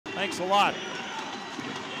Thanks a lot.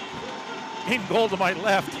 In goal to my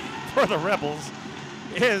left for the Rebels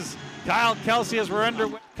is Kyle Kelsey as we're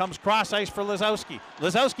underway. Comes cross ice for Lisowski.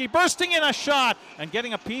 Lisowski bursting in a shot, and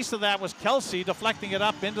getting a piece of that was Kelsey, deflecting it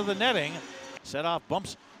up into the netting. Set off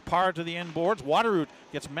bumps par to the end boards. Waterroot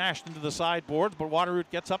gets mashed into the side boards, but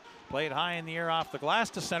Waterroot gets up, played high in the air off the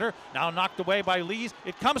glass to center. Now knocked away by Lees.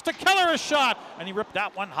 It comes to Keller, a shot, and he ripped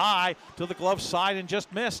that one high to the glove side and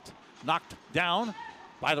just missed. Knocked down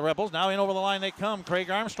by the Rebels. Now in over the line they come.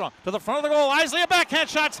 Craig Armstrong to the front of the goal. Isley, a backhand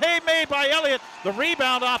shot. Save made by Elliott. The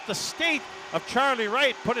rebound off the skate of Charlie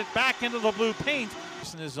Wright put it back into the blue paint.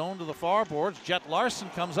 In his zone to the far boards. Jet Larson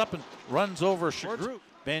comes up and runs over Shagru.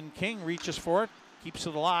 Ben King reaches for it, keeps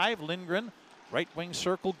it alive. Lindgren, right wing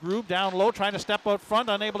circle. Grube down low, trying to step out front,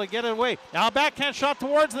 unable to get it away. Now a backhand shot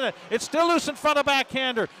towards the net. It's still loose in front of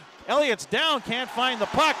backhander. Elliott's down, can't find the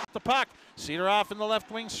puck. Cedar off in the left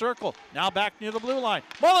wing circle. Now back near the blue line.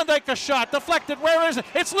 Molendyk a shot, deflected. Where is it?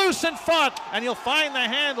 It's loose in front, and he'll find the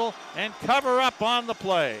handle and cover up on the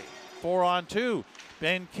play. 4-on-2.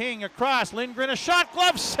 Ben King across. Lindgren a shot.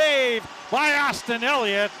 Glove save by Austin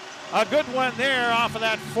Elliott. A good one there off of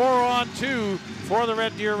that 4-on-2 for the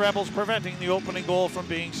Red Deer Rebels, preventing the opening goal from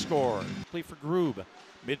being scored. Play for Grube.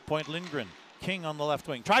 Midpoint Lindgren. King on the left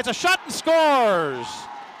wing. Tries a shot and scores.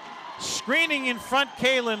 Screening in front,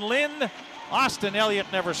 Kalen Lind. Austin Elliott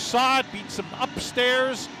never saw it. Beats him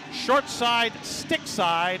upstairs. Short side, stick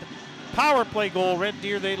side. Power play goal. Red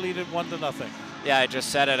Deer, they lead it 1-0. Yeah, I just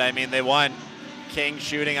said it. I mean, they won. King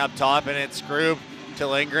shooting up top, and it's Grube to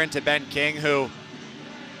Lindgren to Ben King, who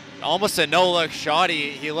almost a no-look shot.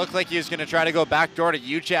 He looked like he was going to try to go backdoor to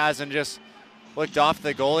Uchaz and just looked off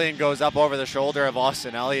the goalie and goes up over the shoulder of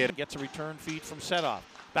Austin Elliott. Gets a return feed from Setoff.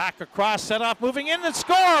 Back across, Setoff moving in and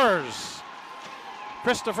scores!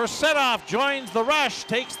 Christopher Setoff joins the rush,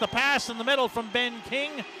 takes the pass in the middle from Ben King,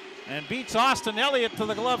 and beats Austin Elliott to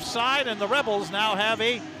the glove side, and the Rebels now have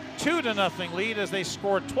a 2-0 lead as they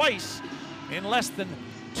scored twice in less than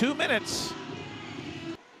 2 minutes.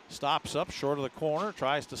 Stops up short of the corner,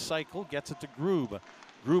 tries to cycle, gets it to Grube.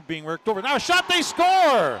 Grube being worked over. Now a shot, they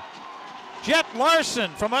score! Jet Larson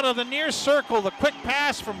from out of the near circle, the quick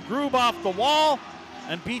pass from Grube off the wall,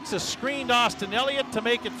 and beats a screened Austin Elliott to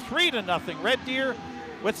make it 3-0 Red Deer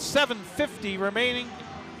with 7:50 remaining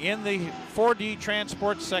in the 4D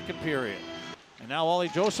Transport second period. And now Ollie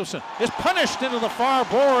Josephson is punished into the far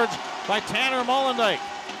boards by Tanner Molendyk.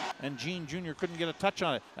 And Gene Jr. couldn't get a touch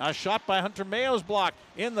on it. Now a shot by Hunter Mayo's block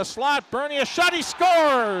in the slot. Bernie, a shot, he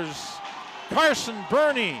scores! Carson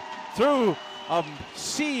Bernie through a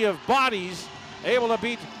sea of bodies, able to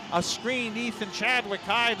beat a screened Ethan Chadwick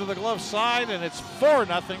high to the glove side, and it's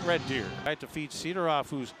 4-0 Red Deer. Right to feed Cedoroff,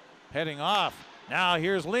 who's heading off. Now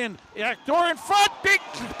here's Lind. Door in front, big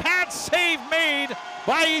pad save made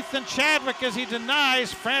by Ethan Chadwick as he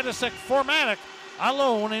denies Frantisek Formanek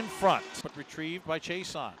alone in front. But retrieved by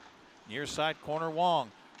Chason. Near side corner,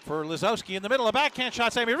 Wong for Lisowski in the middle. A backhand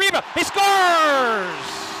shot, Sammy Reba. He scores!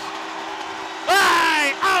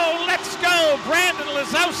 Oh, let's go! Brandon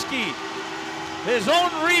Lisowski. His own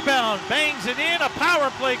rebound, bangs it in. A power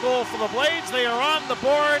play goal for the Blades. They are on the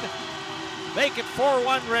board. Make it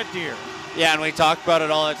 4-1 Red Deer. Yeah, and we talk about it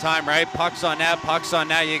all the time, right? Pucks on net, pucks on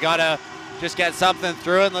net. You got to just get something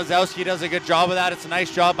through, and Lisowski does a good job of that. It's a nice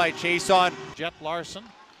job by Chason. Jet Larson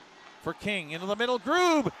for King. Into the middle,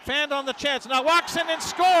 Grube, fanned on the chance. Now walks in and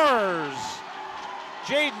scores!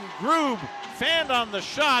 Jaden Grube fanned on the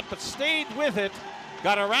shot, but stayed with it.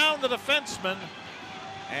 Got around the defenseman,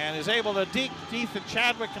 and is able to deke Ethan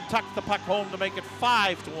Chadwick and tuck the puck home to make it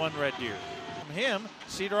 5-1 Red Deer. From him,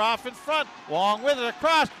 Cedoroff in front, Wong with it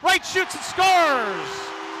across, Wright shoots and scores!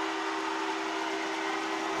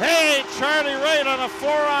 Hey, Charlie Wright on a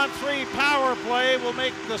 4-on-3 power play will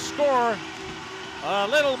make the score a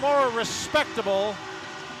little more respectable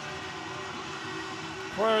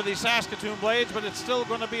for the Saskatoon Blades, but it's still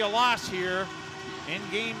going to be a loss here in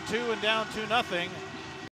game 2 and down 2-0.